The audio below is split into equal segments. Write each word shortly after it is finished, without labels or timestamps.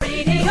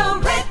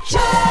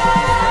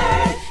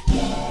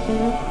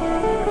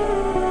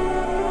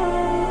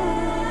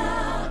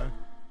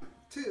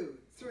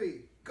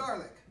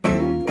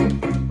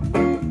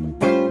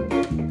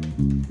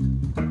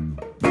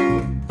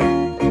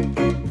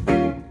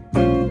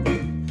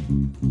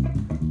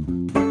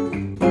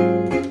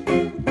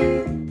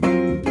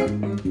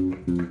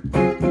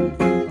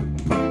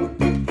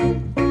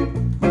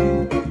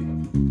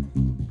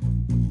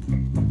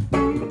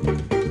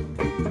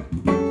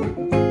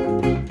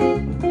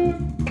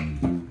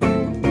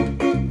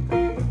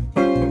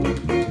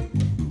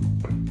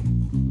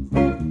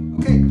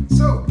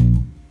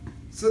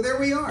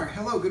we are.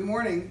 Hello, good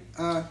morning.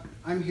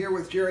 I'm here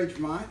with Jerry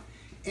Drummond,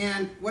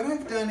 and what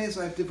I've done is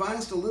I've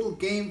devised a little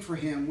game for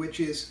him, which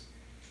is,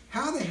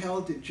 how the hell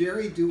did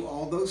Jerry do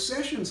all those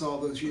sessions all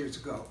those years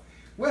ago?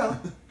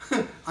 Well,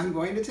 I'm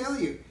going to tell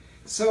you.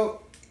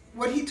 So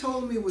what he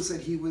told me was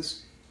that he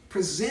was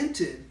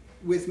presented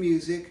with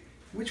music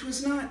which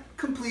was not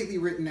completely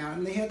written out,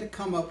 and they had to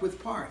come up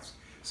with parts.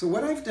 So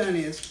what I've done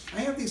is, I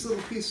have these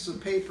little pieces of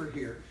paper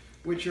here,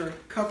 which are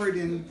covered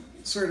in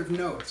sort of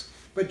notes.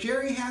 But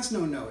Jerry has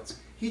no notes.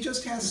 He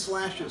just has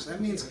slashes. That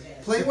means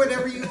play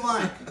whatever you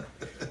like.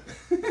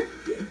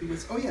 He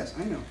goes, oh yes,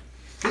 I know.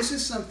 This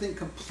is something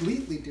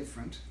completely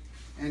different,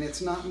 and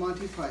it's not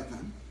Monty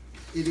Python.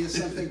 It is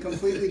something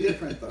completely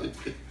different, though.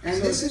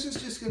 And this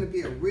is just going to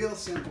be a real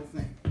simple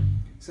thing.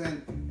 So,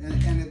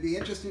 and it'd be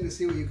interesting to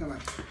see what you come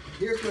up.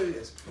 Here's what it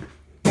is.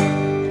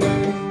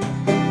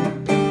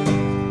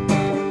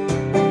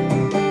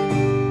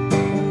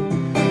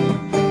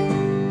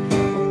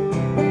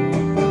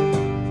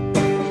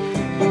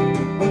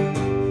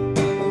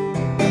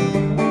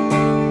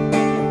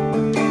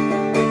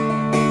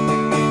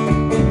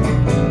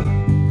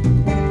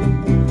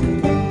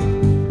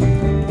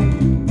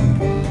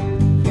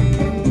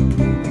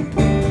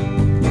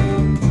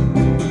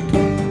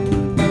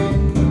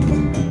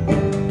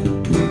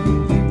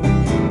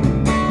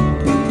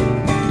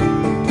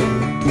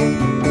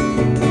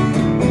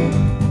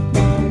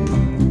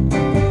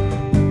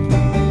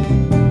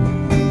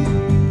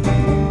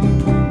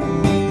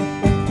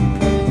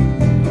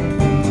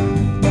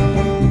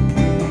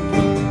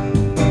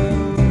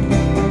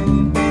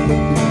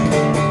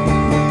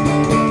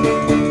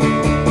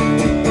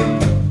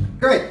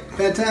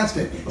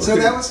 Fantastic. Okay. So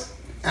that was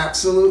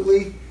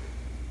absolutely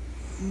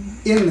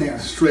in there.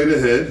 Straight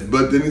ahead.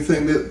 But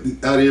anything that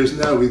out here is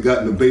now, we've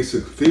gotten the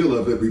basic feel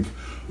of it. We've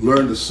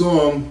learned the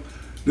song.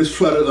 Let's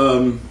try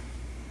to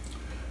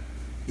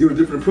give a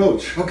different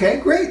approach. Okay,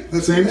 great.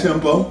 Same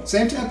tempo.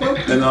 Same tempo.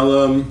 And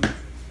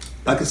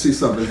I can see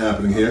something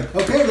happening here.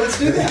 Okay, let's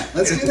do that.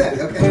 Let's do that.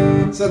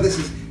 Okay. So this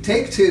is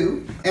take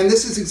 2, and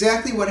this is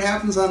exactly what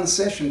happens on the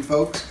session,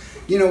 folks.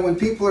 You know, when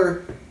people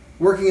are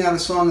working out a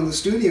song in the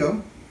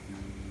studio,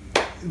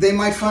 they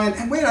might find,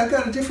 hey, wait, I've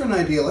got a different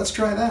idea. Let's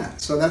try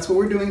that. So that's what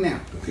we're doing now.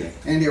 Okay.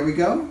 And here we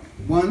go.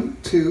 1,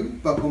 2,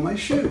 buckle my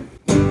shoe.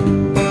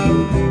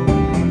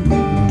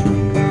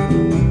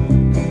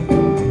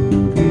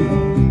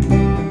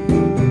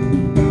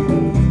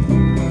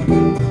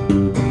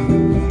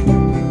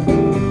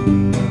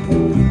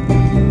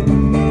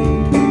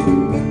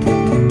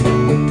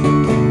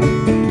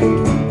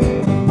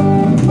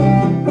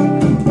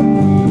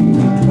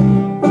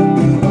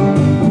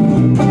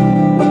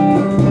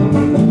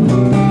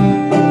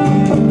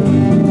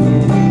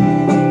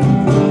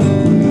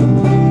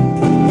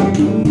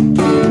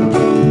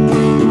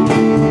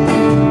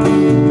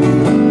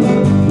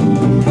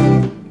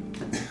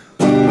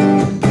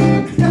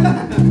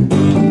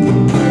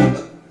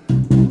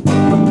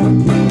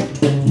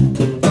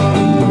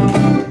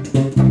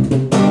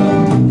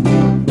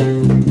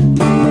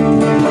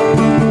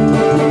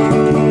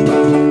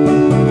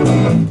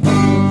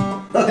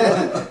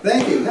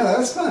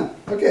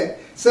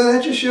 So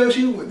that just shows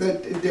you the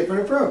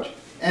different approach.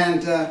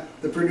 And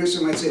the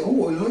producer might say,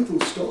 oh, I like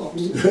those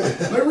stops.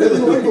 I really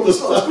like those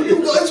stops. Could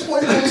you guys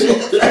play those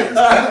stops?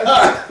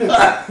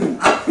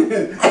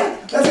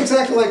 That's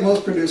exactly like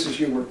most producers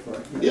you work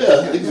for.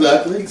 Yeah,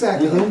 exactly.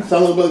 Exactly. Mm-hmm.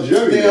 Tell them about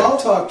Jerry. They all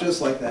talk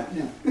just like that.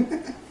 Yeah.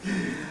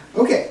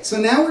 Okay, so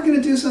now we're going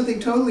to do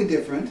something totally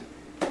different.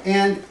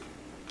 And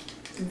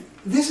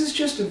this is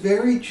just a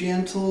very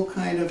gentle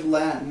kind of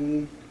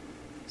Latin,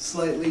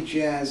 slightly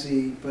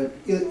jazzy, but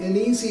an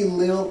easy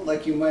lilt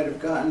like you might have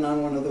gotten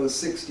on one of those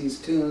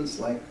 60s tunes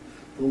like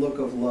The Look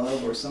of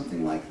Love or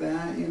something like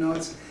that. You know,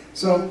 it's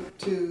so 1,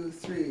 2,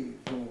 3,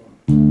 4.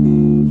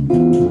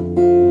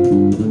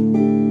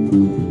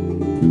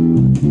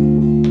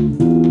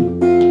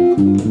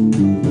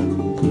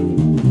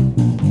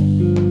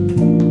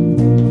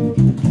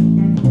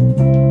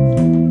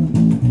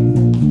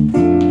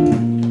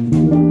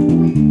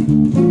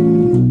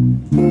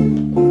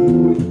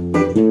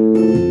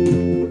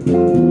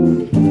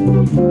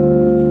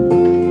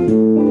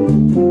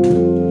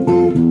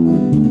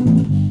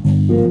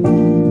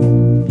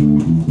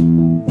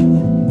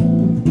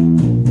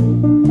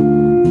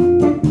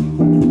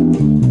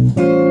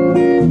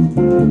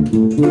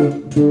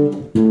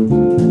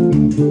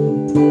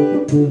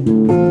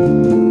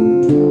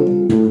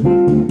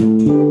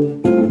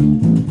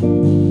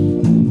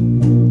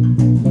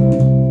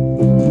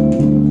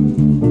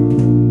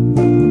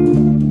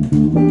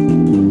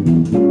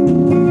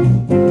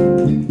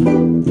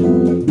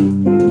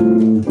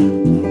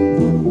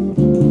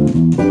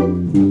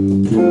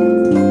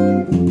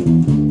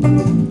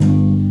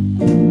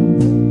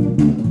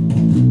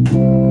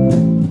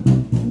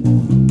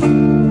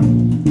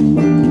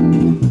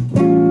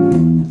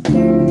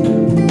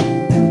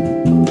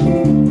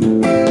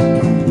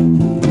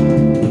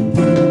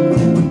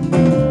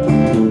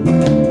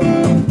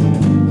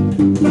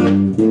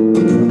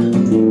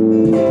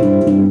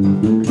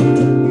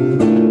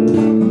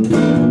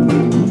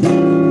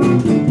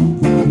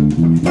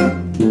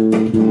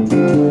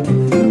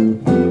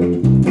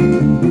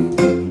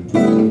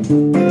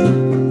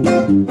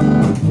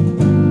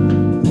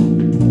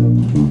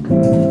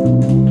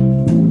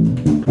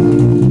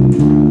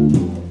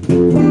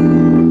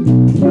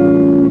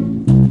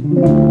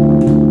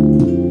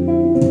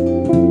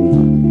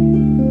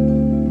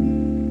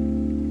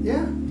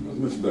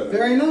 better.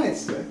 Very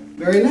nice. Okay.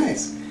 Very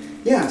nice.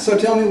 Yeah, so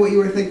tell me what you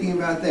were thinking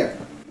about there.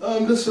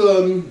 Just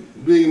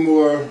being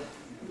more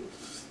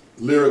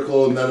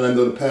lyrical. Now that I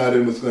know the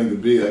pattern was going to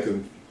be, I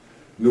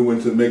knew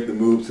when to make the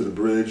move to the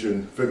bridge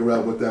and figure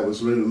out what that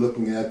was really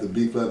looking at. The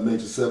B flat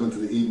major 7 to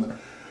the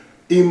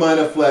E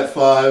minor flat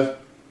 5.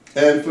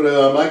 And for the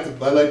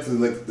I like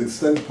to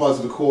extend parts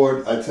of the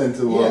chord. I tend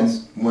to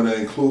Yes. want to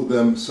include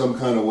them some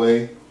kind of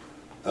way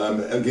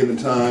at a given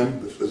time.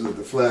 The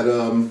flat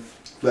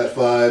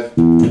 5.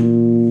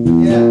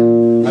 Yeah.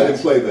 I didn't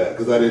play that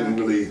because I didn't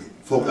really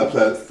focus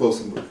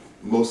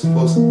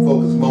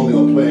only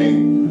on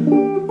playing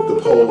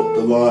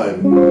the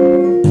line.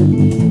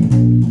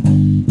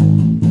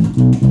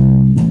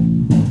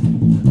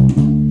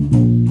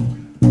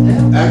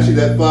 Yeah. Actually,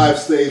 that 5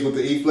 stays with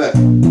the E flat.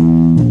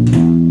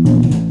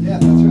 Yeah,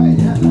 that's right.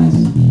 Yeah, nice.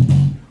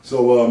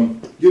 So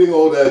getting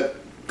all that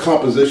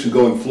composition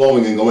going,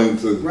 flowing, and going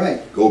to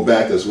Right. go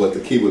back is what the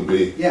key would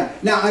be. Yeah.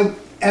 Now,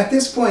 at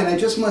this point, I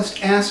just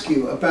must ask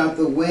you about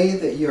the way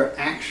that you're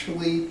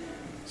actually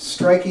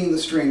striking the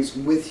strings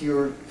with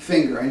your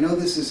finger. I know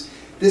this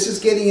is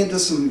getting into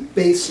some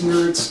bass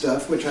nerd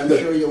stuff, which I'm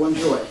sure you'll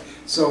enjoy.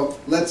 So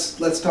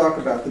let's talk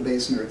about the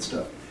bass nerd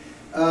stuff.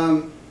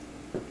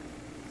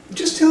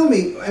 Just tell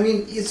me. I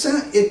mean,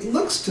 it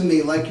looks to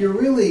me like you're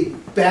really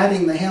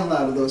batting the hell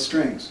out of those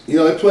strings. You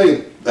know, I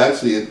play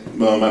actually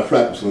my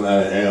practice with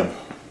an amp,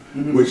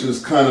 which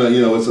is kind of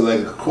it's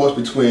like a cross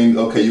between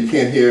you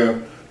can't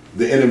hear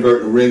the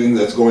inadvertent ringing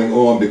that's going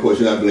on because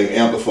you're not being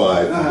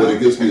amplified, but it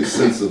gives me a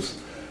sense of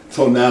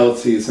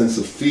tonality, a sense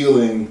of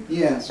feeling,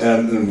 Yes.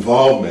 and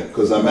involvement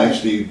because I'm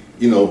actually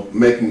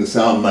making the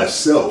sound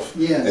myself,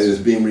 Yes. and it's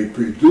being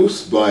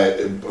reproduced by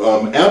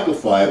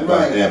amplified by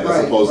Right, an amp right,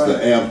 as opposed to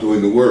right. the amp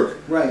doing the work.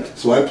 Right.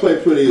 So I play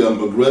pretty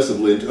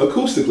aggressively,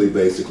 acoustically,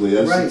 basically.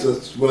 Right.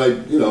 That's what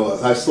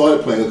I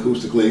started playing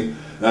acoustically,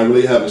 and I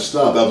really haven't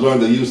stopped. I've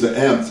learned to use the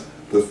amp,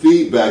 the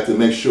feedback, to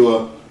make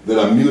sure that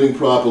I'm muting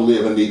properly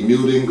if I need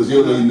muting, because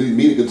you need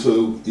muting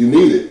until you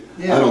need it.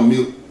 Yeah. I don't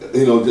mute,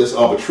 just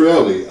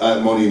arbitrarily.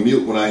 I'm only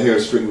mute when I hear a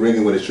string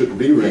ringing when it shouldn't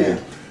be ringing.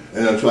 Yeah.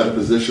 And I try to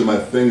position my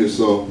fingers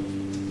so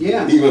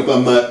Yeah. even if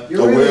I'm not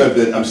You're aware really- of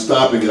it, I'm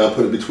stopping it. I'll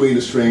put it between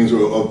the strings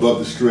or above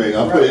the string.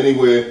 I'll put it Right.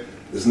 anywhere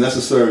it's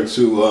necessary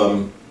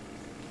to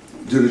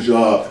do the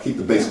job, to keep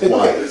the bass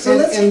quiet. So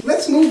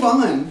let's move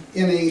on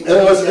in a.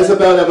 It's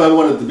about if I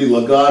want it to be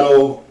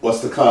legato or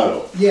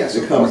staccato. Yes,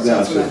 it of comes course, down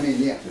that's to. what I mean.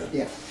 Yeah,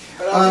 yeah.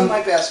 But I'll do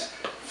my best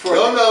for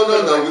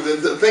No.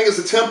 The thing is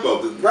the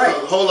tempo. The Right.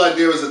 whole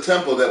idea is the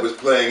tempo that was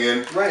playing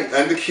in, Right.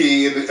 and the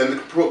key and the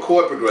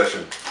chord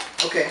progression.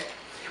 Okay.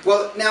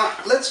 Well, now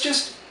let's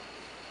just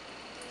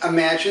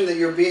imagine that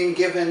you're being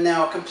given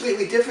now a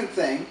completely different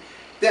thing.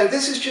 Then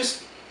this is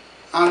just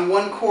on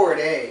one chord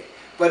A,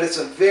 but it's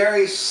a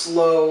very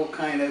slow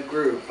kind of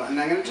groove. And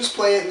I'm going to just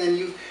play it, and then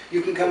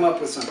you can come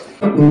up with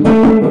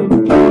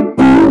something.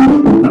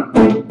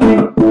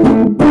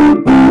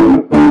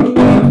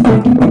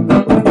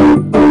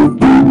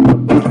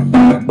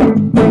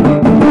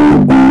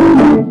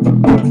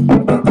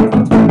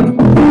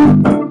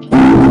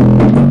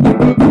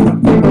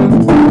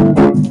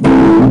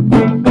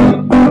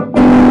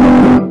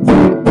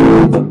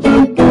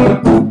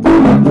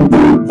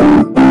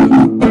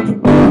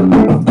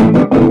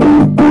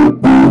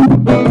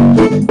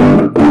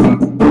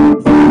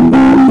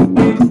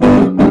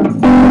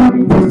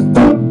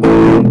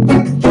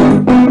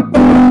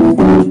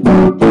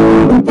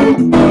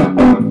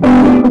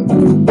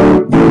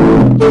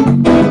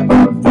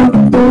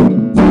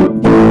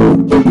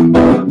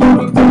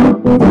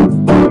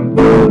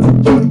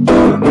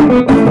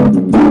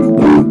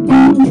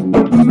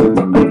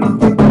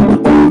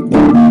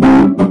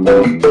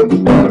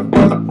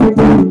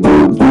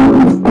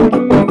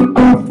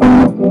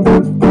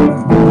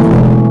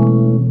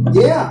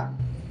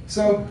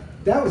 So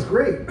that was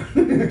great.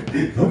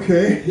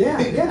 Okay.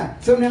 Yeah.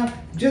 So now,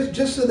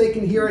 just so they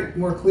can hear it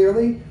more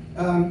clearly,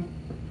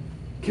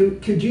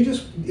 could you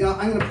just?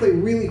 I'm going to play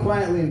really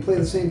quietly and play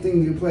the same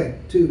thing you play.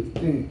 2,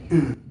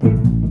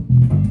 3.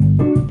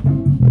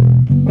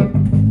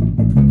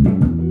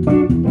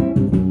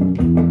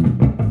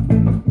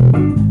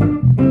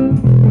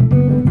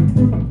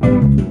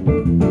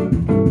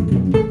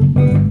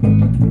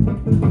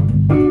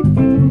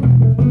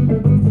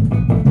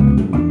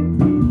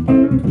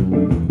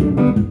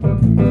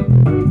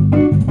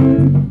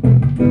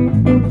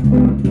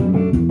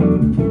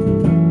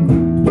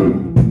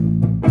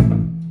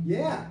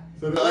 Yeah.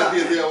 So the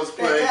idea there was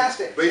playing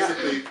Fantastic.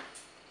 basically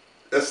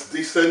it's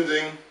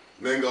descending,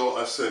 then go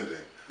ascending.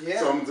 Yeah.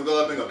 So I'm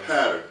developing a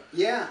pattern,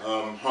 Yeah.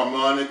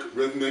 harmonic,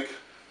 rhythmic,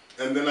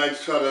 and then I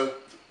try to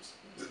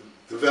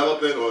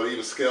develop it or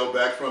even scale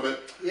back from it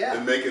Yeah.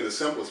 and make it as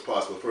simple as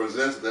possible. For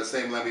instance, that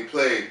same line we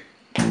played.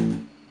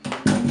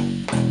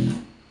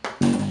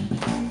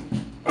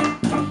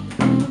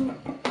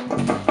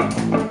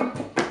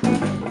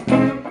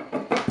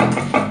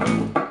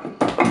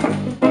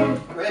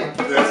 Great.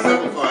 They're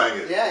simplifying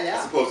it. Yeah.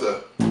 As opposed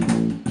to.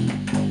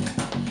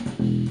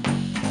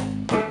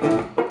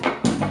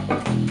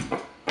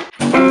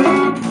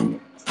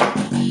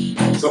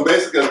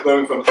 basically I was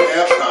going from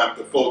halftime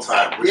to full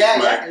time, which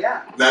is like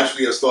Yeah.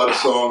 naturally I start a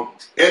song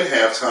in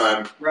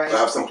halftime, Right. I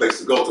have some place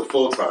to go to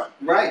full time.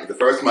 Right. The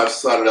first time I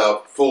started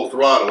out full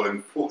throttle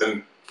and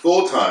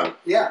full time.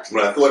 Yeah.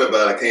 When I thought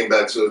about it, I came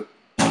back to.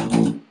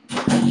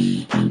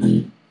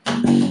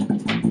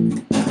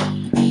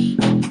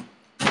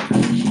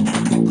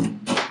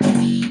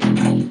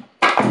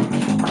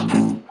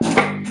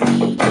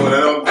 So when I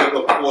don't pick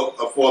up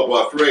a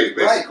 4-bar 3,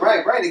 basically.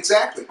 Right.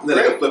 Exactly. Then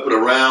I can flip it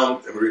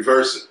around and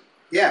reverse it.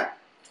 Yeah.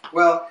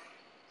 Well,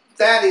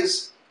 that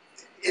is,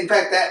 in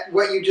fact, that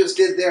what you just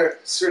did there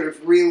sort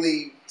of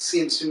really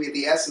seems to me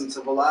the essence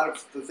of a lot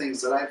of the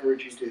things that I've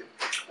heard you do.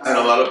 And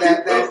a lot of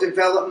that people,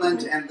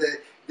 development and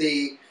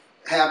the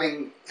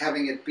having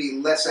it be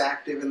less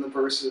active in the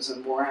verses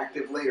and more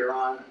active later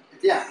on.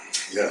 Yeah.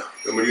 Yeah,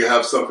 and when you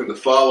have something to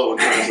follow in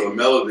terms of a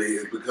melody,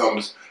 it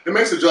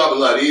makes the job a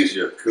lot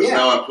easier because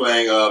now I'm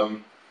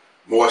playing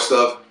more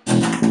stuff.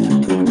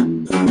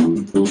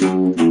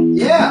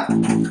 Yeah.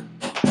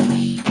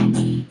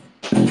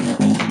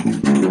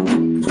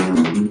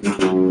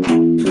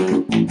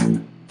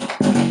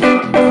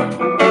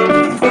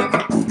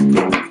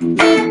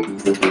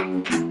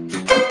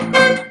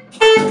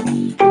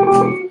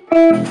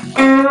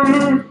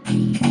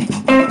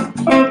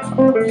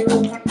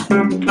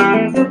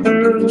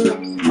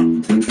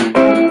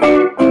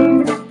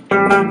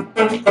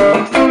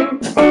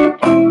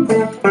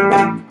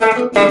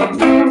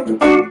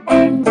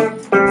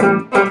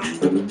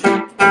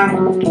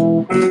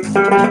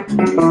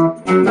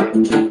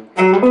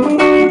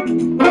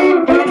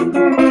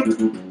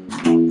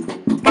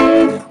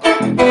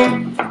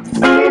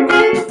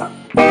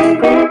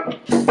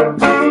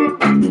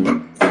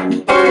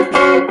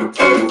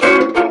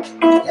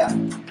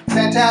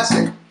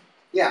 Fantastic.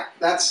 Yeah,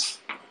 that's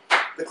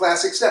the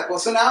classic step. Well,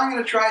 so now I'm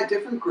going to try a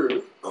different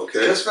groove,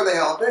 just for the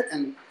hell of it,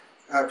 and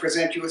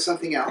present you with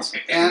something else.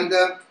 And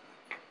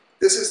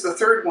this is the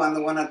third one,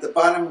 the one at the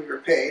bottom of your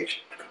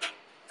page.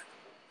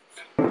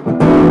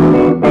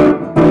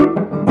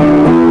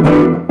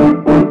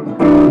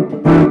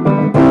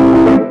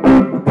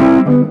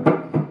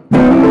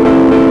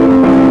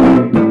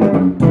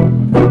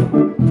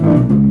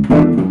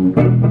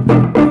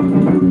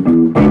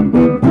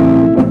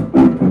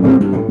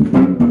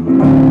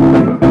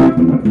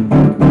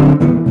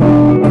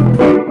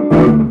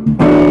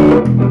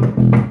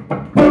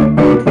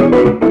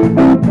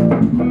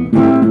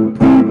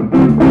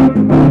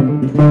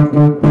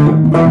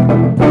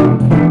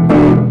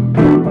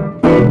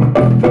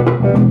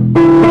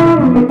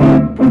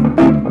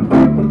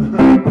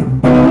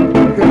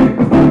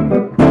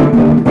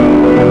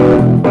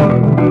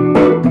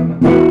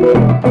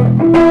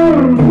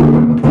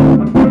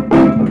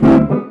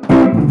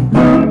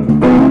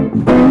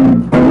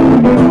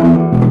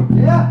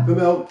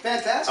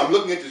 Fantastic. I'm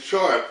looking at the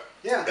chart,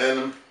 Yeah.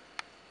 and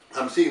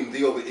I'm seeing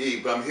D over E,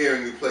 but I'm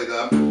hearing you play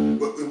that.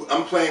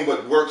 I'm playing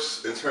what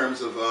works in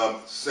terms of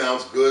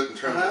sounds good in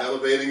terms of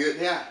elevating it.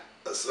 Yeah.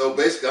 So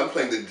basically, I'm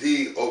playing the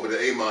D over the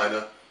A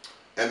minor,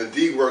 and the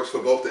D works for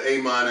both the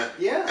A minor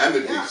and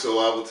the D. So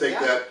I will take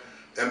that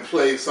and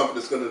play something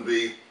that's going to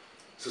be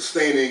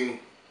sustaining,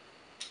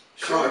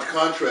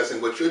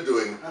 contrasting what you're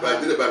doing. But I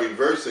did it by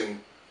reversing.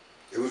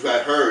 It was what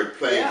I heard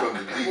playing from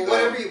the D. Well,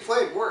 whatever you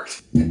played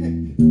worked.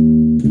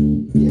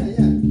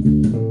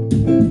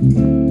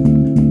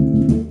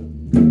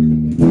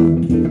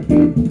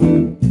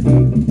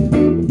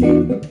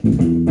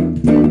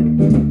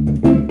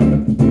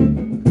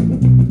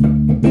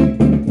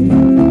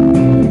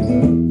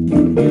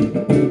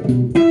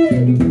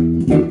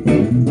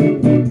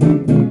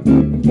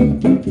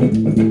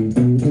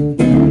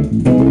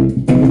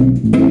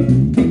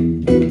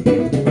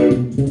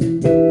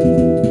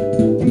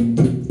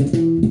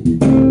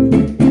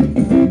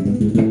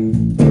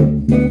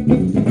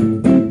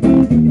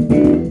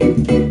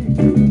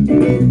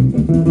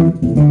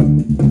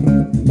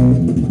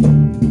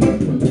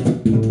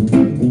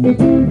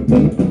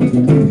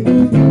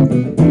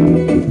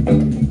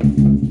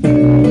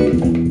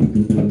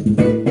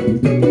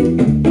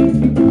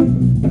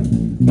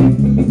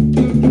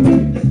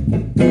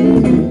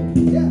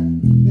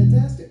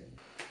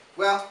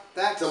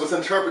 So it's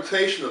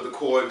interpretation of the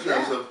chord in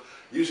terms of,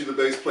 usually the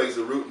bass plays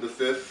the root and the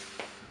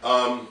fifth, but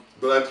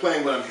I'm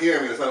playing what I'm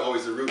hearing, and it's not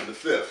always the root and the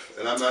fifth,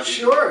 and I'm not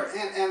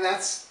and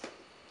that's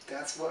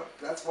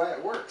why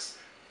it works,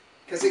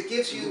 because it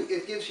gives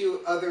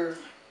you other.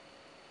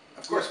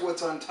 Of course,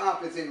 what's on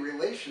top is in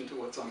relation to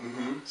what's on the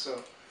bottom.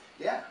 So,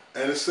 yeah.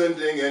 And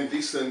ascending and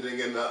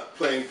descending and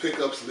playing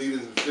pickups,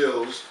 leadings, and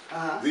fills.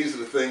 These are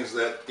the things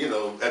that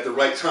at the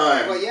right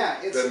time. Well,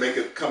 that make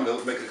it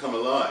come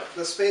alive.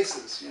 The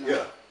spaces,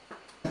 Yeah.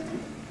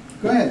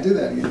 Go ahead, do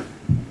that again.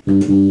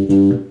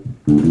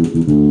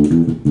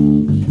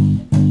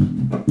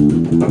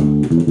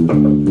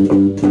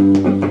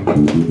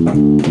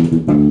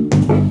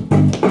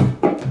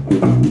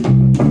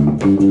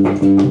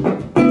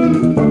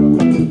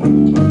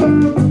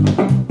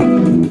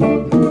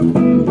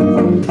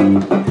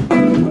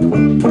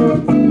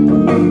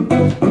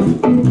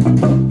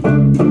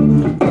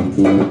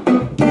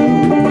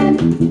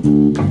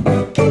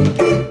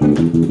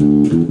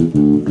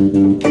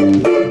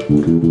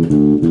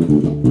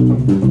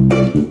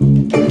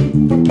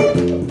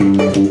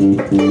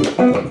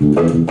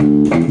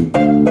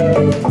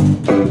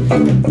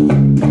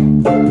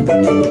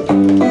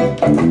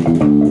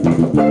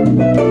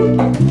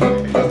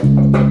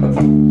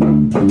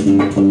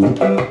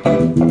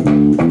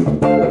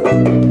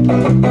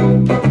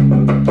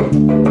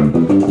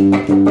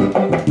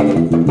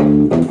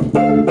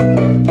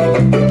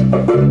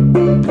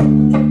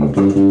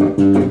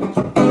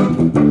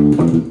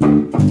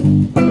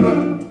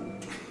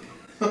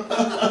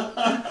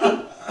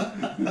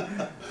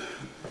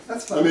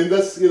 That's fun. I mean,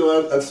 that's, you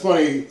know, that's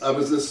funny. I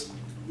was just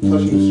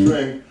touching the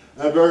string.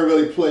 I very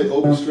rarely play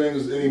open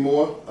strings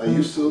anymore. I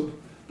used to,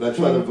 but I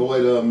try to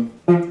avoid.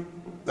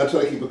 I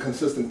try to keep a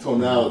consistent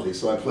tonality,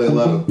 so I play a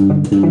lot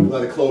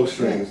of closed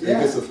strings. Yeah.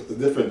 It gets a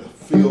different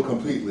feel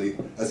completely,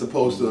 as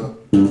opposed to.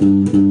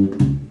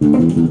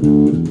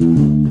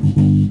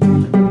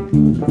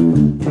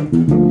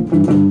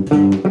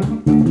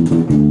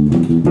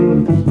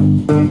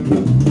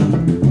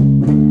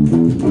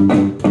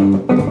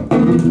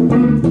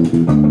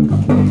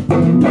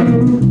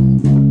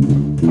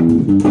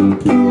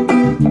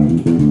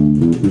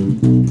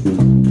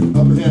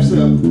 Up and half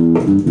step.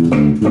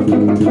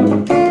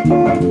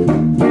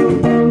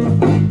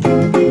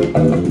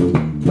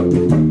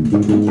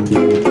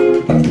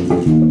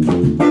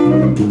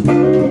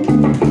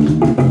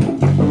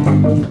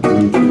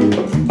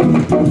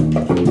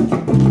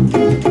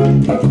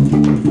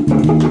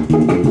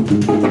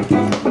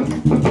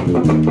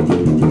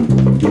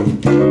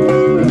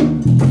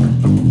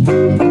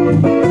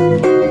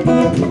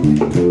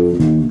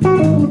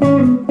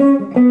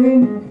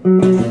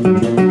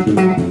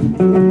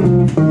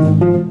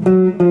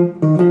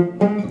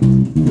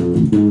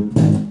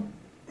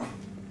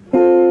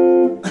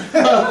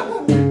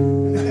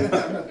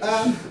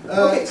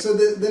 Okay, so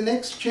the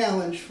next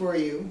challenge for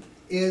you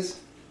is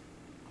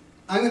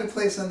I'm going to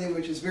play something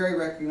which is very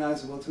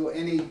recognizable to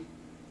any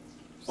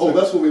Oh,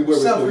 that's what we were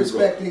before we broke.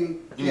 self-respecting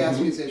jazz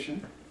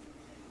musician,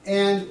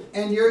 and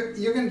you're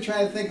going to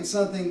try to think of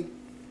something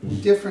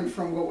different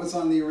from what was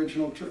on the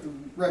original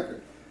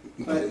record.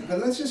 But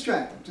let's just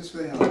try it, just for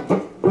the hell of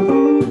it.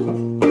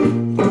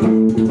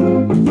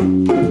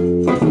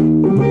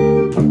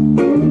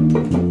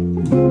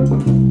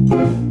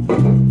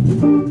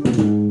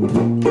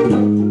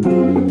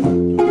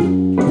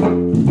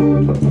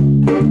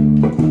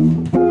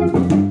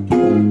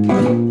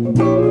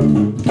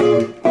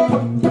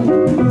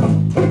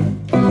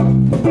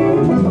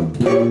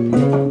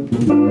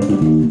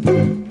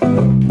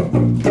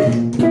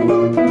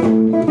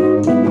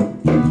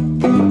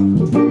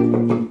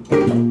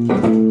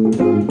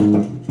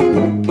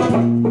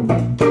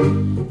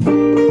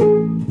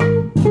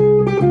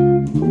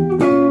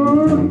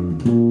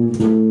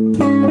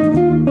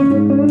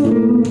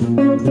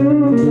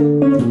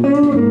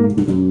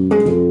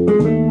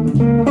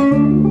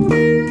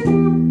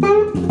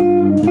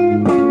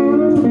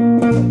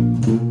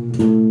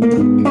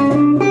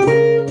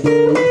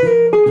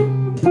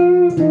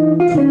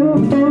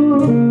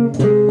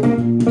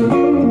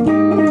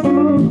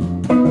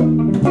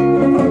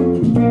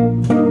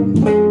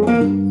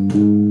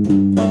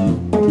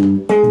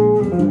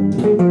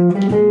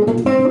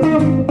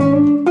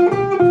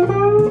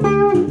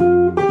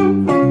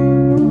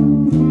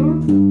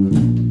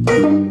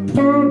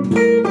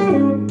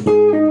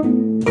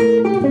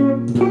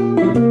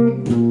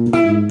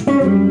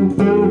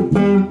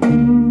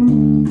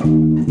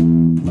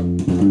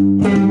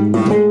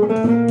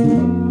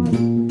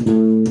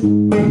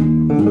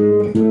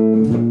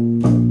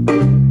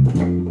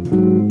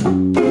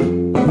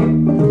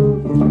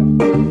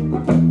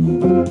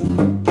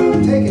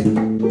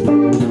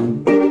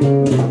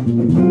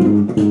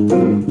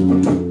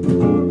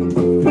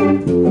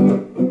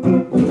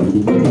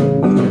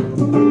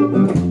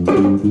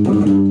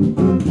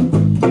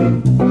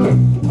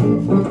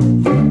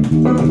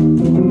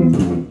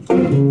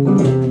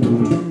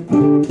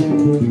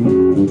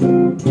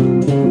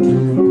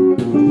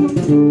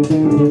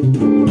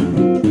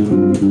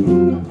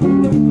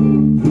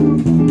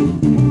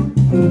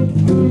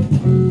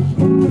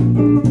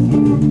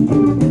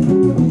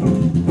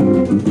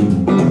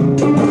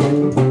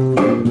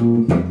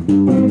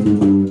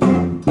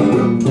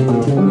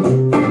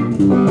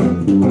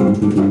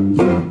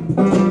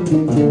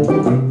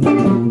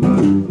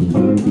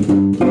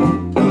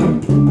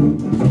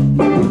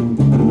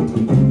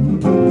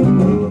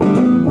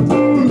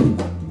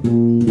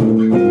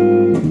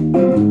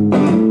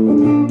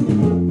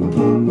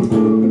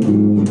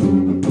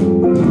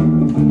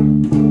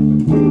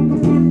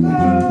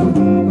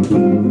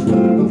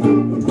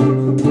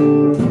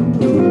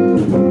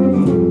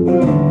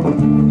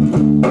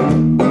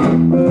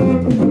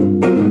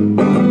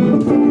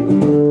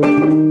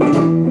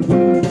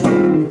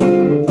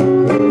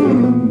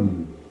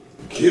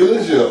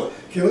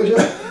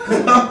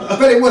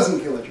 it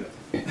wasn't Killer Joe.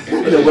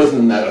 But it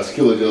wasn't that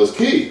Killer Joe's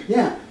key.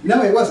 Yeah,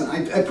 no, it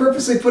wasn't. I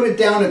purposely put it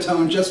down a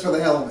tone just for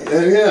the hell of it.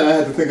 And yeah, I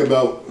had to think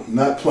about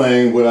not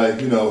playing what I,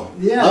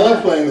 Yeah. I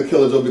like playing the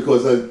Killer Joe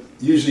because I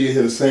usually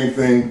hear the same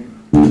thing.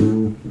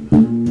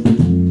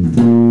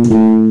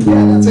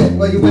 Yeah, that's it.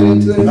 Well, you went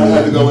into it. I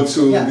had to go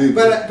into the...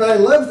 But I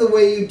love the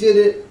way you did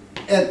it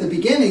at the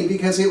beginning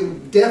because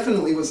it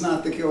definitely was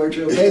not the Killer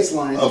Joe bass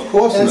line. Of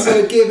course and not. so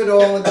it gave it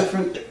all a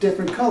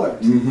different color.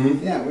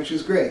 Mm-hmm. Yeah, which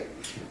is great.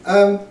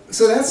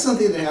 So that's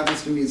something that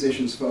happens to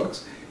musicians,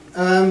 folks.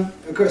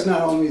 Of course,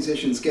 not all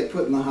musicians get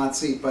put in the hot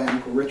seat by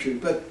Uncle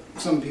Richard, but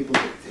some people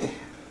do.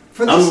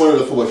 I'm one of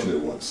the fortunate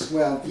ones.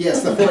 Well,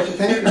 yes, the fortune.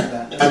 Thank you for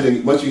that. I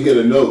think once you hear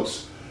the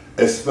notes,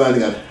 it's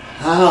finding out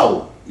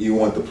how you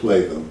want to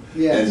play them,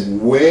 yes.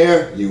 and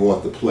where you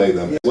want to play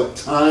them, yes. what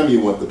time you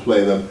want to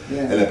play them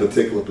yeah. in a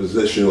particular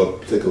position or a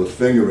particular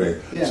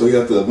fingering. Yeah. So you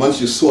have to,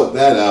 once you sort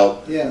that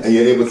out, yes. and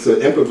you're able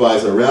to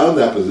improvise around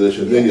that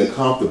position, yes. then you're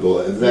comfortable.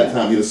 And at that yeah.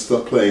 time, you just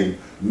start playing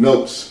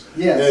notes.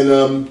 Yes.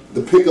 And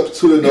the pickups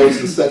to the notes,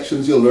 the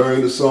sections, you're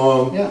learning the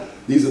song. Yeah.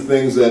 These are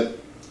things that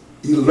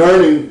you're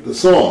learning the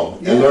song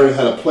yeah. and learning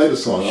how to play the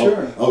song.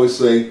 Sure. I always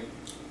say,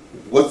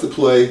 what's the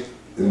play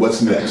and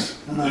what's next?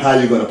 How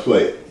are you going to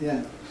play it?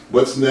 Yeah.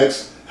 What's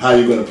next? How are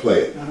you going to play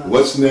it?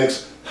 What's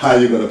next? How are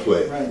you going to play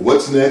it? Right.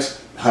 What's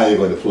next? How are you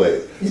going to play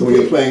it? So when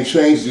you're playing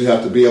changes, you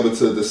have to be able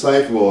to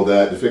decipher all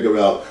that and figure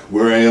out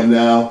where I am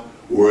now,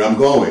 where I'm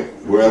going,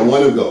 where I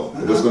want to go,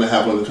 what's going to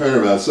happen on the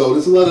turnaround. So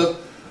there's a lot of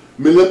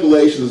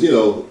manipulations, you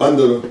know,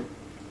 under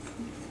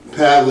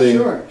paddling,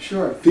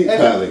 sure. feet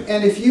paddling.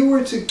 And if you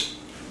were to,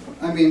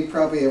 I mean,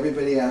 probably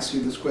everybody asks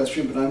you this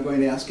question, but I'm going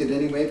to ask it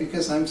anyway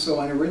because I'm so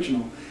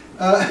unoriginal.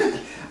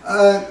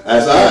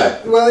 As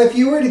I. Well, if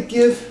you were to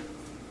give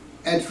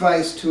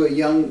advice to a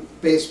young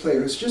bass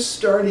player who's just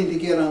starting to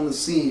get on the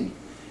scene,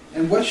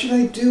 and what should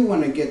I do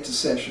when I get to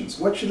sessions?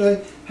 How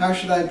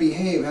should I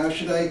behave? How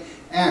should I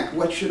act?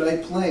 What should I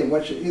play?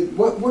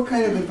 What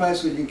kind of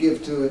advice would you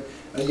give to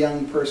a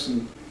young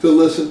person? To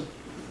listen.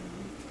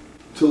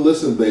 To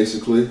listen,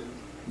 basically.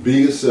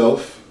 Be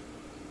yourself,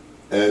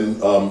 and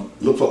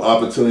look for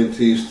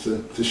opportunities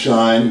to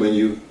shine when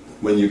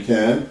you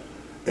can,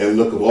 and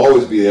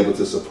always be able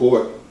to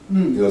support. You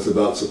know, it's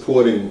about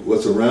supporting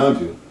what's around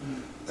you.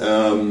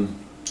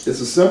 It's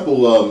a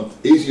simple,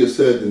 easier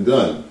said than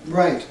done.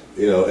 Right.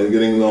 You know, and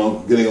getting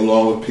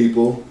along with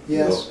people.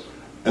 Yes. You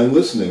know, and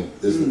listening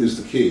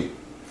is the key.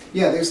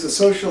 Yeah, there's the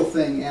social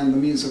thing and the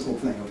musical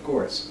thing, of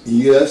course.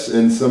 Yes,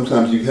 and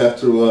sometimes you have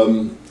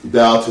to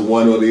bow to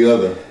one or the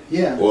other.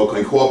 Yeah. Or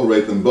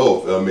incorporate them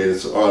both. I mean,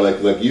 it's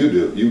like you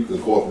do. You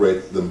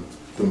incorporate them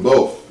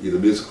both. The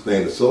musical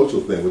thing, the social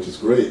thing, which is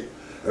great.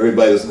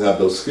 Everybody doesn't have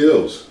those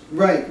skills.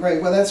 Right.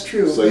 Well, that's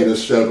true. So you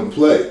just shut up and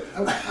play.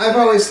 I've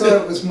always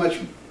thought it was much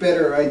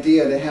better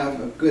idea to have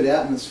a good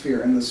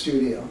atmosphere in the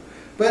studio.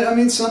 But I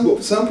mean,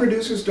 some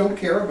producers don't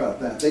care about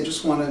that. They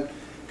just want to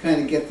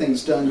kind of get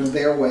things done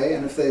their way,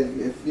 and if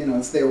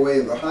it's their way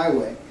or the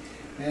highway.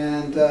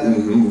 And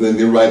then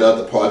you write out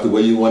the part the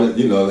way you want it.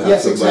 You know, have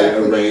yes, somebody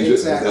exactly, arrange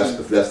exactly. it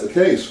if that's the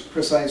case.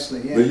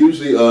 Precisely. Yeah. But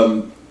usually,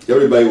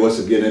 everybody wants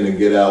to get in and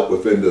get out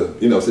within the.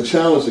 You know, it's a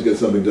challenge to get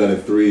something done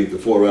in 3 to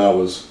 4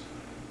 hours.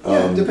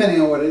 Yeah,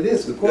 depending on what it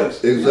is, of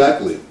course.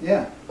 Exactly.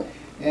 Yeah.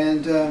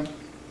 And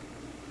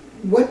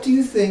what do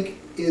you think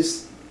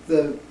is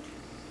the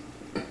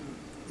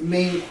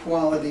main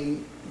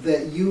quality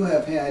that you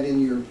have had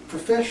in your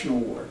professional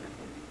work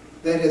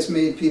that has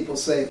made people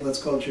say,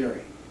 let's call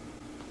Jerry?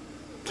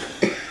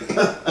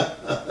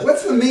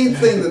 What's the main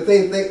thing that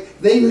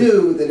they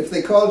knew that if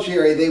they called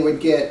Jerry, they would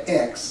get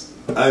X?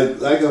 I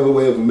have a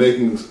way of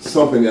making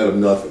something out of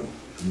nothing,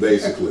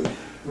 basically.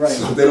 Right.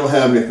 So if they don't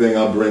have anything,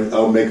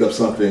 I'll make up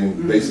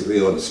something basically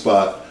on the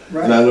spot.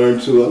 Right. And I learn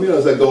to,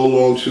 as I go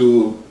along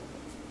to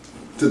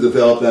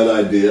develop that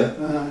idea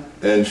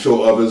and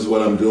show others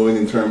what I'm doing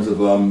in terms of,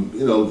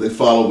 they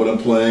follow what I'm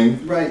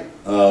playing. Right.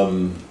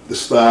 The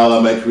style, I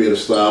might create a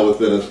style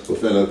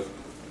within an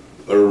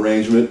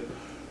arrangement.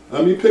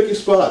 You pick your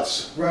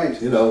spots.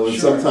 Right. And sure.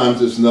 sometimes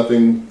there's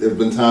nothing, there have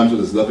been times where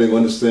there's nothing to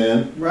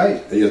understand.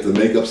 Right. And you have to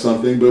make up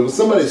something. But when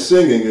somebody's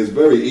singing, it's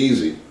very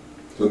easy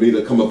for me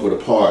to come up with a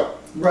part.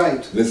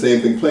 Right. And the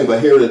same thing playing. If I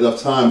hear it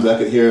enough times, I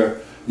can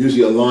hear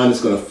usually a line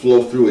that's going to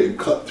flow through it and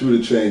cut through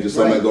the changes.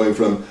 So I'm not going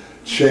from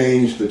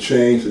change to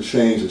change to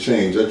change to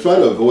change. I try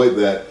to avoid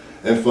that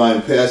and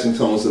find passing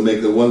tones to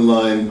make the one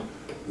line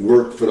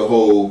work for the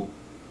whole,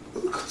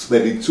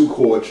 maybe 2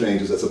 chord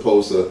changes as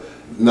opposed to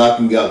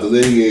knocking out,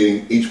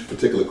 delineating each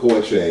particular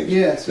chord change.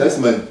 Yes. That's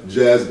my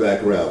jazz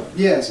background.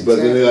 Yes, But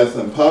exactly. then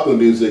some popular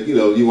music,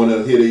 you want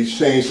to hear each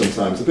change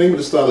sometimes. The thing with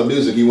the style of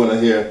music, you want to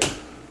hear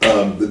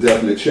the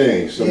definite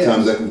change.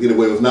 Sometimes I can get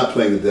away with not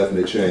playing the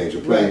definite change,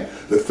 or playing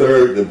the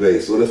 3rd in the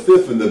bass, or the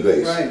 5th in the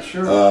bass. Right,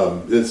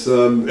 sure. It's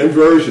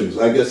inversions,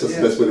 I guess that's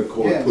the best way to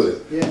put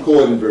it. Yeah.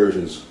 Chord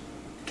inversions.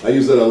 I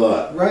use that a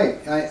lot.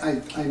 Right,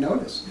 I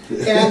notice.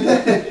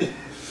 And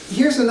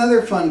here's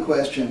another fun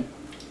question.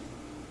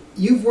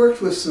 You've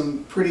worked with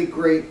some pretty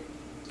great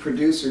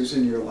producers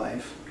in your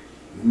life.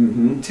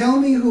 Mm-hmm. Tell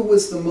me who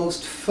was the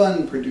most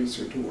fun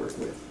producer to work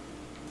with?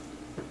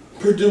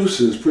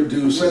 Producers.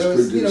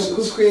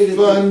 Who created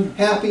fun. the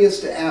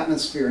happiest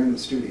atmosphere in the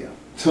studio?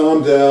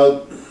 Tom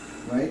Dowd,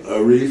 Right,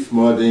 Arif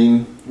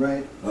Mardin.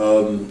 right.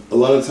 A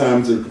lot of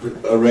times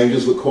the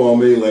arrangers would call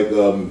me, like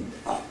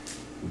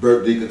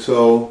Bert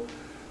DiCato.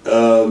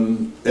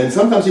 And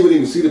sometimes you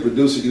wouldn't even see the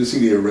producer, you would see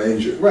the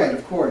arranger. Right,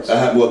 of course. I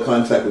had more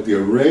contact with the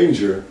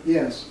arranger,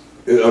 Yes,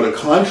 or the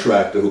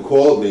contractor who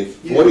called me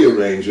for the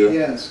arranger,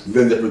 yes.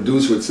 than the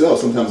producer itself.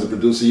 Sometimes the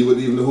producer, you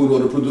wouldn't even know who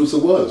the producer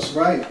was.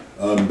 Right,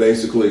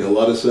 Basically, a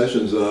lot of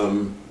sessions,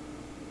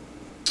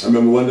 I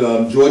remember when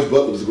George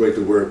Butler was great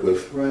to work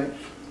with. Right.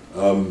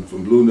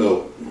 From Blue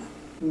Note.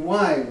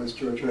 Why was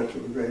George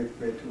Butler great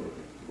to work with?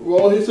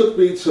 Well,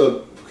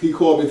 he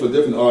called me for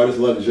different artists,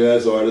 a lot of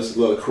jazz artists, a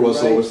lot of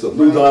crossover Right. stuff.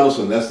 Lou Right.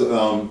 Donaldson, that's the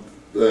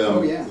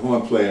yeah.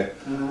 horn player.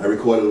 Uh-huh. I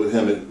recorded with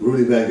him at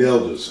Rudy Van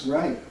Gelder's,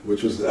 Right.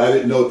 which was, I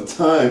didn't know at the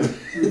time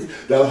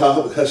that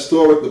how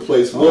historic the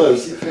place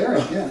was.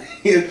 Very, yeah.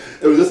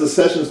 It was just the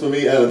sessions for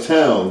me out of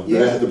town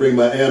that I had to bring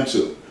my amp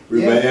to.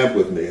 Bring my amp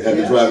with me. I had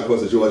to drive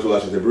across the George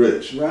Washington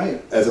Bridge.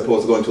 Right. As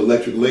opposed to going to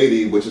Electric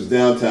Lady, which is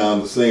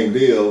downtown, the same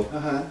deal,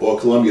 or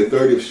Columbia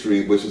 30th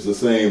Street, which is the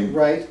same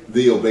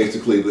deal,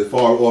 basically, but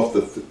far off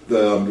the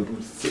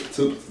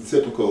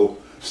typical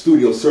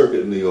studio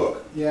circuit in New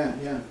York. Yeah,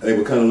 yeah. And they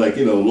were kind of like,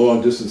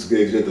 long distance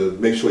gigs. You had to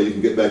make sure you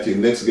can get back to your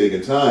next gig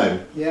in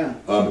time,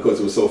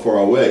 because it was so far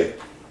away.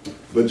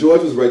 But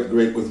George was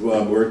great with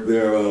work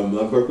there.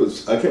 I've worked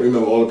with, I can't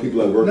remember all the people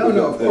I worked with.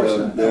 No, of course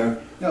not. There.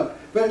 No,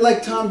 but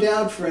like Tom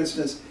Dowd, for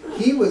instance,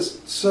 he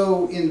was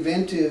so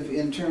inventive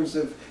in terms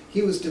of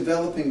he was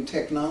developing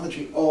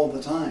technology all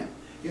the time.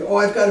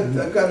 I've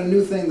got a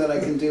new thing that I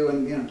can do,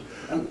 and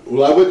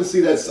Well, I wouldn't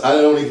see that. I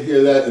don't only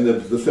hear that in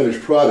the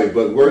finished product,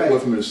 but working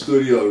with him in the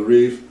studio,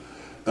 Reef,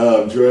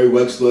 Jerry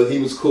Wexler, he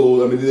was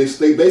cool. I mean, they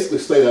basically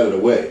stayed out of the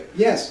way.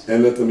 Yes.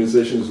 And let the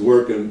musicians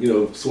work and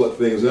sort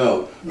things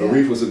out. Yeah.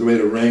 Reef was a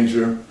great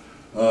arranger.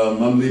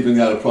 I'm leaving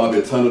out probably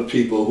a ton of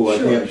people who I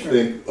can't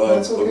think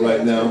of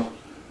right now.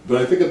 But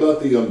I think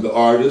about the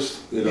artists,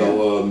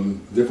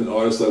 different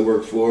artists I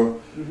worked for.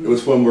 It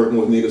was fun working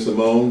with Nina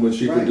Simone when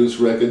she produced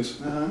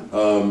records.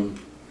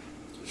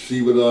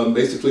 She would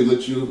basically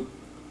let you,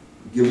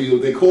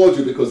 they called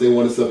you because they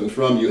wanted something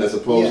from you, as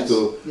opposed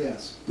to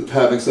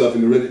having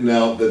something written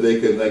out that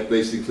they could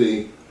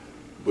basically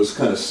was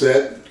kind of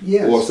set,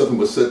 or something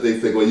was set, they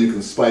think, well, you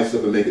can spice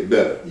up and make it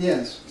better.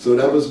 Yes. So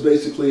that was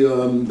basically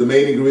the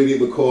main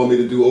ingredient. Would call me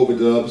to do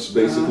overdubs,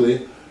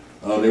 basically.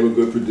 They were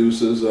good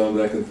producers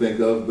that I can think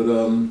of, but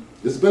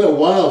it's been a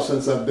while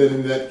since I've been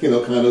in that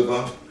kind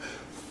of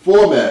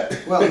format.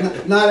 Well,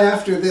 not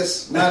after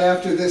this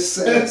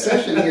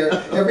session here.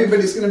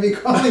 Everybody's going to be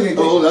calling again.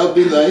 Oh, that would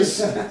be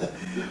nice.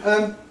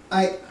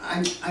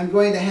 I'm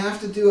going to have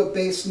to do a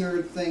bass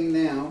nerd thing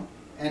now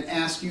and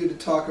ask you to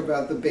talk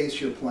about the bass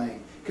you're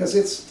playing, because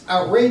it's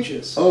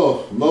outrageous.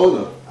 Oh,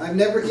 Mona.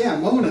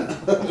 Mona.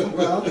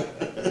 Well,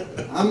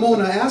 I'm going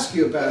to ask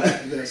you about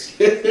this.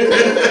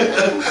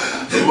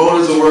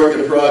 Mona's a work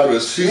in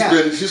progress.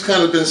 She's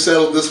kind of been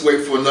settled this way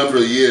for a number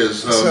of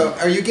years. So,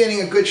 are you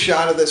getting a good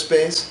shot of this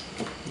bass?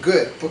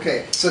 Good.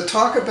 Okay. So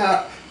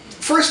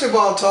first of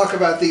all, talk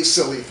about these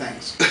silly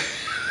things.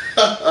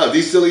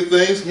 These silly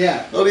things?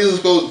 Yeah. Oh,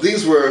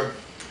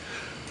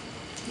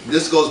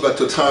 this goes back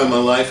to a time in my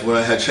life when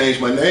I had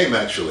changed my name,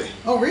 actually.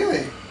 Oh,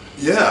 really?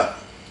 Yeah.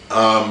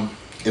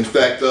 In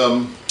fact,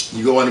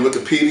 you go on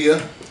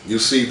Wikipedia, you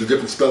see the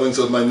different spellings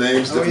of my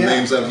names, different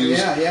names I've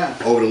used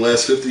over the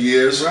last 50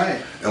 years.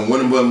 Right. And one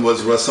of them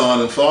was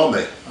Rassan and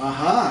Falme.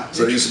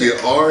 So there used to be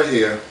an R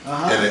here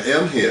and an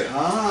M here.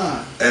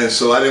 And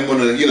so I didn't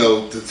want to,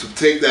 to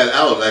take that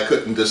out. I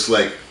couldn't just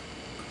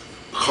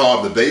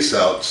carve the bass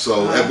out.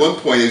 So at one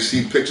point you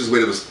see pictures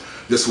where there was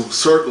just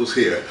circles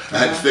here. I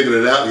hadn't figured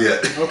it out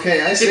yet.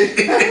 Okay, I see.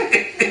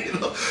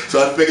 So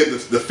I figured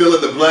the fill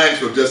in the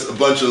blanks were just a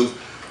bunch of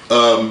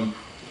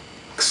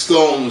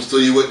stones, so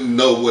you wouldn't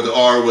know what the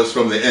R was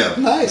from the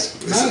M. Nice.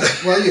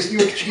 Well,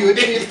 you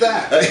achieved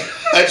that.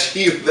 I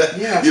achieved that.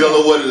 Yeah, you don't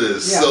know what it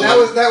is. Yeah, so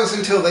that was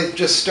until they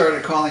just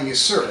started calling you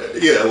sir.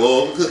 Yeah,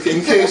 well,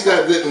 in case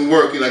that didn't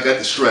work, I got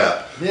the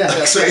strap. Yeah,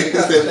 that's right. You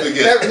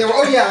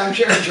got I'm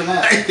Jerry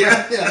Germont.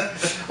 Yeah.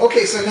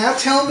 Okay, so now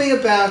tell me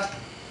about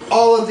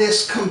all of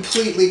this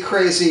completely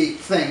crazy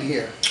thing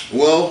here.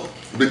 Well,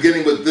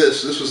 beginning with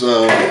this was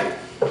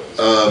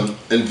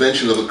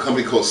invention of a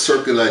company called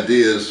Circuit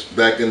Ideas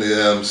back in the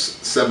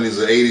 70s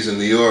or 80s in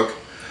New York,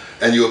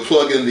 and you would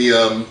plug in the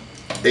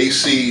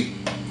AC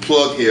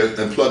plug here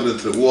and plug it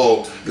into the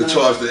wall to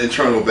charge the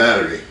internal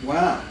battery.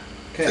 Wow.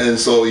 Okay. And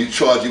so you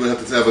wouldn't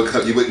have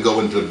to you wouldn't go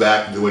into the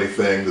back and do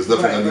anything. There's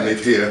nothing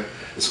underneath here.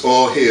 It's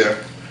all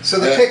here. So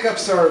the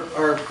pickups are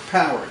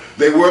powered.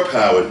 They were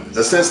powered.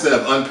 Since then,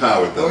 I've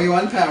unpowered them. Oh, you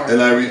unpowered.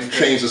 And I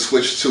changed the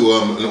switch to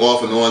an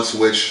off and on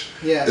switch.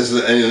 Yeah. This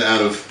is an in and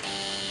out of.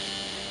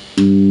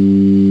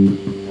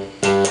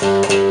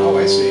 Oh,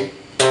 I see.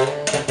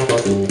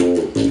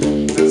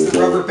 That's the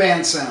rubber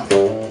band sound.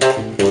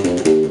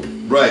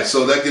 Right.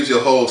 So that gives you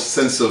a whole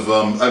sense of.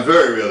 I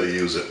very rarely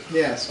use it.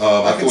 Yes.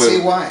 I can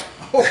see why.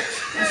 Oh.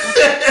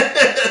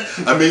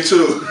 Me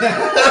too.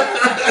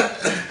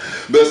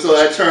 But so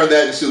I turned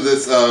that into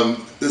this,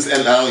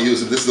 and I don't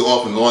use it. This is the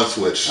off and on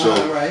switch. So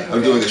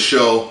I'm doing a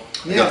show.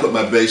 I gotta put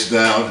my bass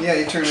down. Yeah,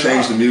 you turn it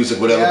change the music,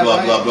 whatever,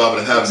 blah blah blah.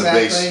 But having the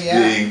bass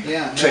being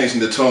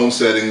changing the tone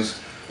settings,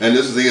 and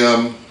this is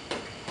the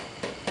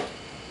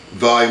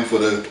volume for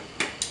the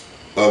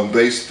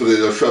bass for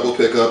the treble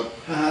pickup,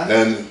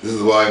 and this is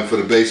the volume for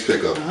the bass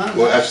pickup.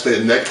 Well, actually,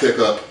 the neck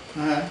pickup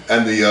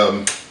and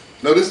the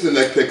No, this is the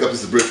neck pickup.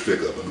 This is the bridge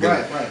pickup. I'm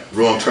getting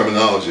wrong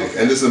terminology. Okay.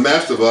 And this is a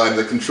master vibe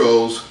that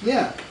controls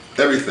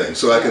everything.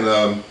 So I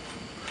can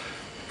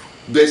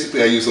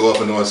basically I use the off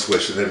and on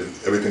switch, and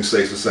everything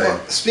stays the same. Well,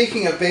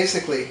 speaking of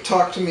basically,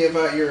 talk to me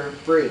about your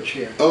bridge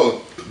here.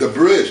 Oh, the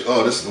bridge.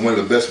 Oh, this is one of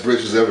the best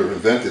bridges ever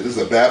invented. This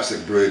is a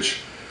Babsik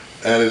bridge,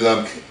 and it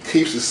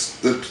keeps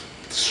the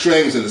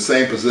strings in the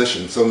same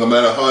position. So no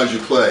matter how hard you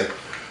play,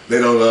 they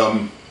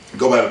don't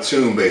go out of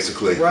tune,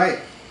 basically. Right.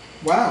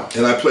 Wow.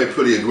 And I play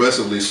pretty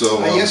aggressively,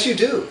 so... yes, you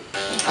do.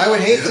 I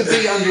would hate to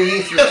be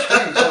underneath your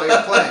strings while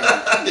you're playing.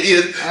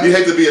 You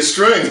hate to be a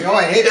string. No,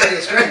 I hate to be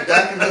a string. I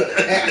can do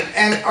it.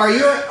 And are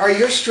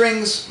your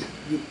strings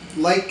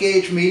light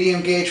gauge,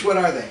 medium gauge? What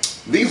are they?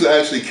 These are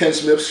actually Ken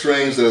Smith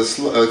strings that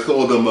I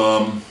call them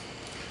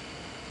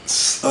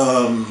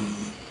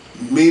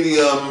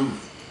medium...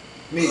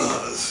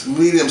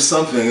 medium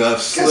something.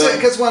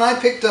 Because when I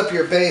picked up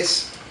your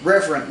bass,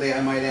 reverently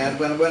I might add,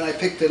 when I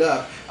picked it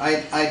up,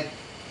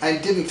 I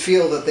didn't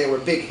feel that they were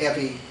big,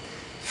 heavy,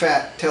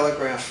 fat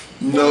telegraph.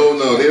 No,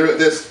 they're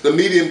the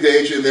medium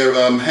gauge, and they're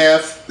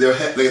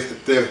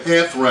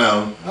half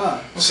round. Ah,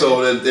 okay.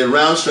 So they're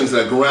round strings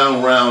that are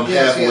ground round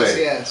halfway.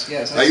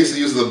 Yes. I used to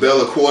use the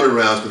Bella quarter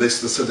rounds, but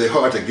they're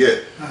hard to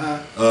get.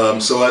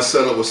 So I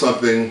settled with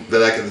something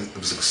that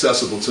was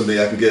accessible to me.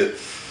 I can get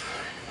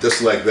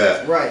just like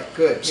that. Right.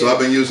 Good. So I've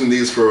been using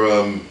these for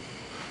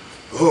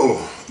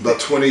about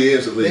 20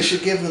 years at least. They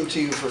should give them to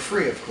you for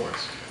free, of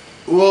course.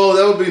 Well,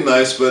 that would be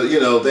nice, but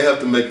they have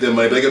to make their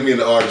money. They give me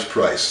an artist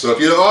price. So if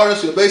you're an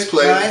artist, you're a bass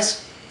player,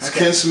 it's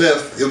Ken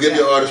Smith. He'll give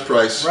you an artist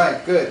price.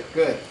 Right. Good.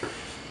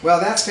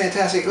 Well, that's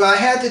fantastic. Well, I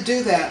had to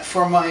do that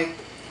for my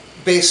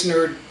bass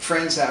nerd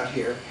friends out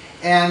here,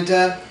 and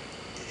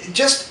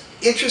just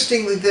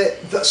interestingly,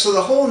 so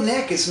the whole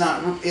neck is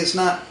not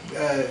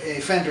a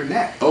Fender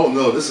neck. Oh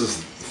no, this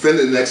is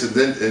Fender necks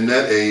in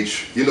that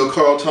age. You know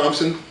Carl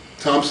Thompson?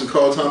 Carl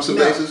Thompson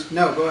basses?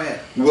 No, go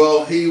ahead.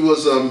 Well, he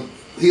was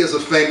he has a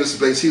famous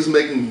bass. He's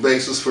making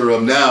basses for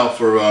and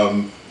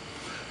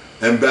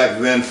back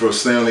then for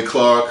Stanley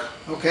Clarke.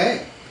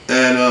 Okay.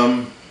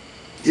 And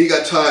he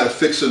got tired of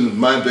fixing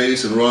my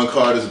bass and Ron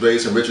Carter's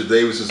bass and Richard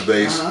Davis's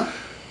bass,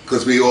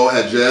 because we all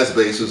had jazz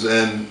basses,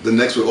 and the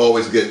necks would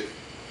always get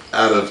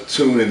out of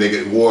tune and they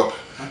get warped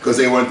because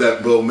they weren't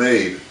that well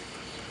made.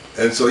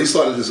 And so he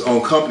started his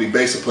own company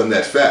based upon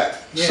that fact.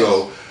 Yes.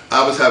 So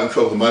I was having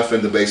trouble with my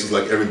Fender basses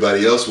like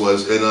everybody else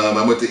was, and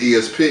I went to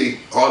ESP.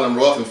 Arlen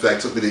Roth, in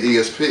fact, took me to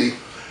ESP,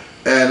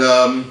 and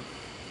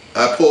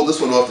I pulled this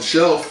one off the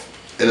shelf,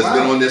 and it's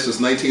been on there since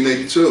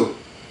 1982.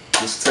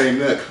 This same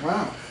neck.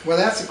 Wow. Well,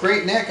 that's a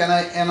great neck, and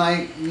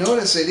I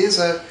notice it is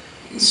a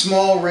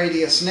small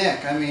radius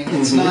neck. I mean,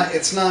 it's not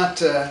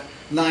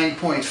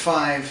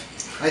 9.5.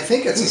 I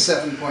think it's a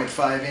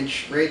 7.5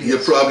 inch radius. You're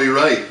probably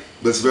right.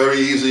 But it's very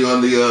easy on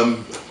the,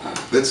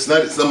 it's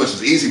not much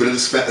as easy, but it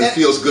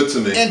feels good to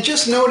me. And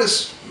just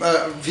notice,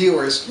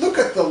 viewers, look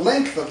at the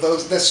length of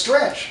the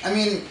stretch. I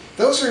mean,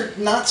 those are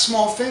not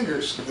small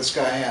fingers that this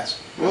guy has.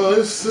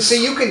 Well, so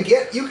you can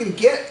get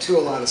to a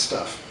lot of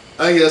stuff.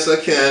 I guess I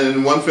can,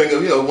 and one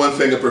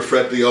finger per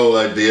fret, the old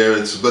idea.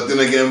 But then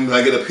again, when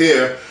I get up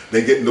here,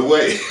 they get in the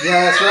way.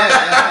 Yeah, that's right.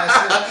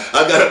 Yeah,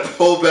 I got to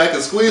pull back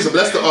and squeeze them.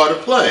 That's the art of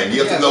playing.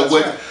 You have to know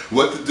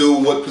what to do,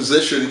 what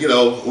position,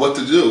 what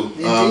to do.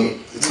 Indeed.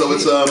 So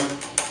it's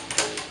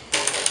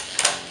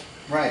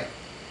right.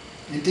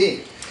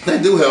 Indeed. They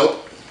do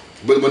help,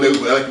 but when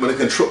I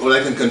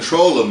can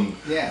control them,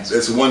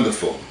 it's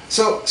wonderful.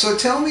 So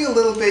tell me a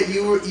little bit.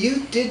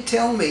 You did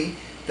tell me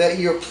that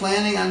you're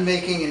planning on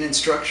making an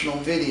instructional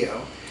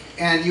video,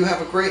 and you have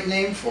a great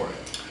name for it.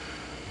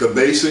 The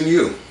Bass in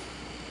You.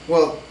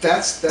 Well,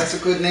 that's a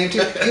good name too.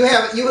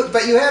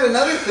 But you had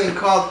another thing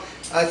called,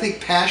 I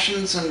think,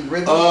 Passions and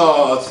Rhythms.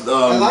 Oh,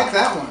 I like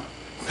that one.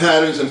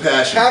 Patterns and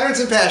Passions. Patterns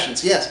and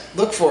Passions. Yes,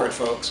 look for it,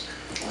 folks.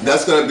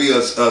 That's going to be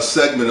a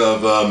segment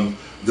of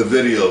the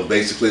video.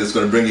 Basically, it's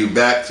going to bring you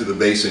back to the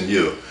Bass in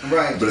You.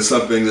 Right. But it's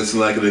something that's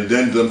like an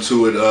addendum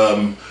to it,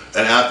 an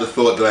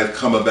afterthought that I've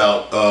come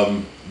about.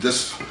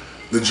 Just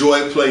the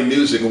joy of playing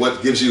music and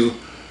what gives you.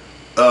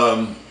 There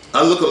are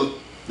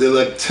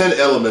like 10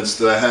 elements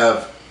that I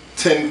have.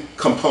 10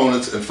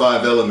 components and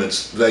 5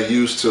 elements that I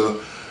use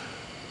to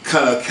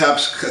kind of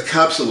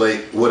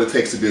encapsulate what it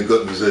takes to be a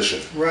good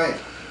musician. Right.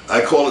 I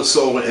call it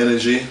solar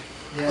energy,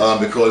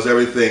 because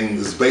everything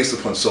is based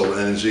upon solar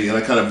energy, and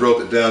I kind of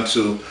broke it down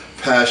to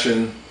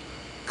passion,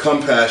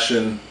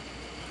 compassion,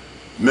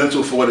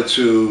 mental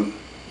fortitude,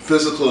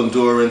 physical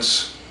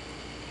endurance,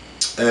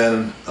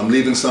 and I'm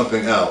leaving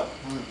something out.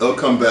 It'll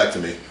come back to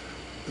me.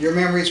 Your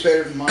memory's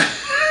better than mine.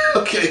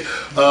 Okay.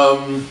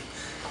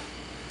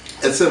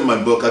 It's in my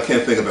book. I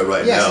can't think of it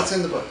right now. Yes, it's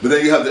in the book. But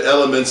then you have the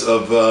elements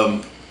of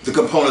the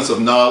components of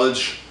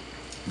knowledge,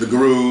 the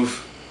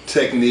groove,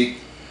 technique,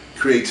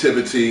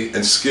 creativity,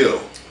 and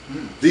skill.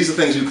 These are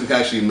things you can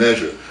actually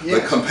measure. Yes.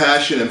 Like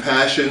compassion and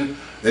passion,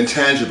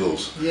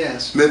 intangibles.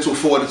 Yes. Mental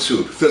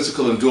fortitude,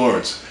 physical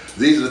endurance.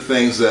 These are the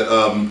things that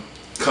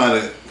kind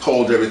of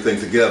hold everything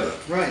together.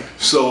 Right.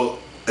 So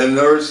in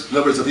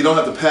other words, if you don't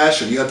have the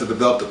passion, you have to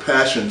develop the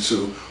passion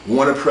to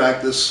want to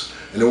practice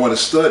and to want to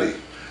study.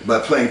 By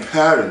playing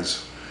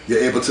patterns,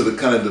 you're able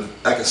to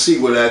I can see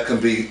where that can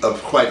be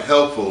quite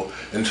helpful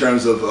in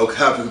terms of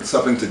having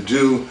something to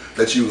do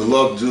that you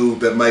love to do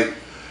that might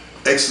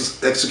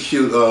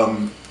execute,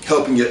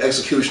 helping your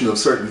execution of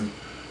certain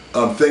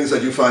things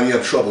that you find you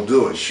have trouble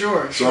doing.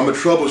 Sure. So I'm a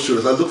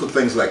troubleshooter. I look for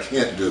things that I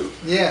can't do.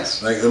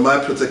 Yes. Like in my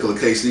particular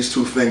case, these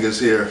two fingers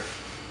here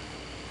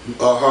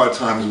are hard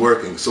times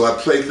working. So I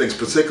play things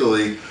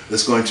particularly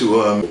that's going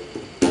to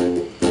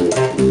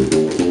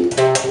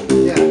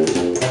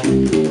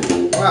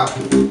Wow.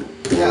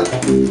 Yeah.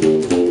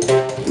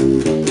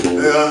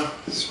 Yeah.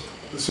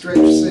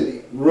 Strange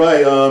city.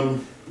 Right.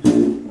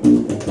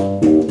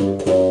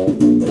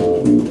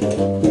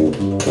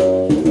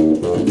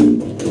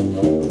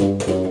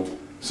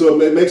 So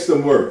it makes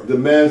them work.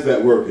 Demands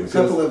that working. A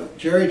couple of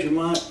Jerry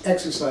Drummond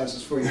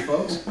exercises for you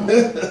folks.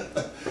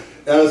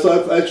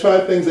 So I try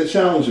things that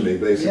challenge me,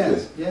 basically.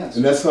 Yes, yes.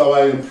 And that's how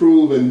I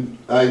improve, and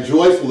I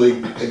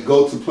joyfully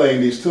go to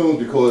playing these tunes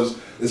because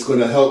it's going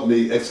to help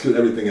me execute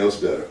everything else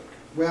better.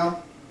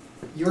 Well,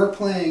 your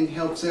playing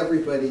helps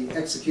everybody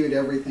execute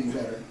everything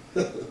better.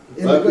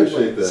 I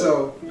appreciate that.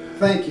 So,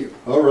 thank you.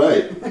 All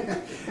right.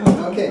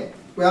 Okay,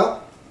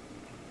 well,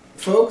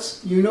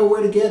 folks, you know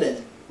where to get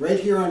it. Right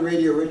here on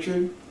Radio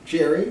Richard,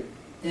 Jerry,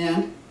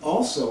 and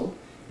also,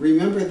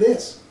 remember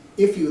this,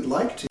 if you'd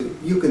like to,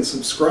 you can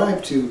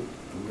subscribe to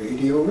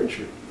Radio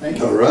Richard. Thank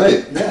you. All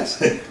right.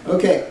 Yes.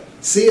 Okay,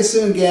 see you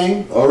soon,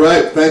 gang. All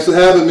right. Thanks for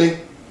having me.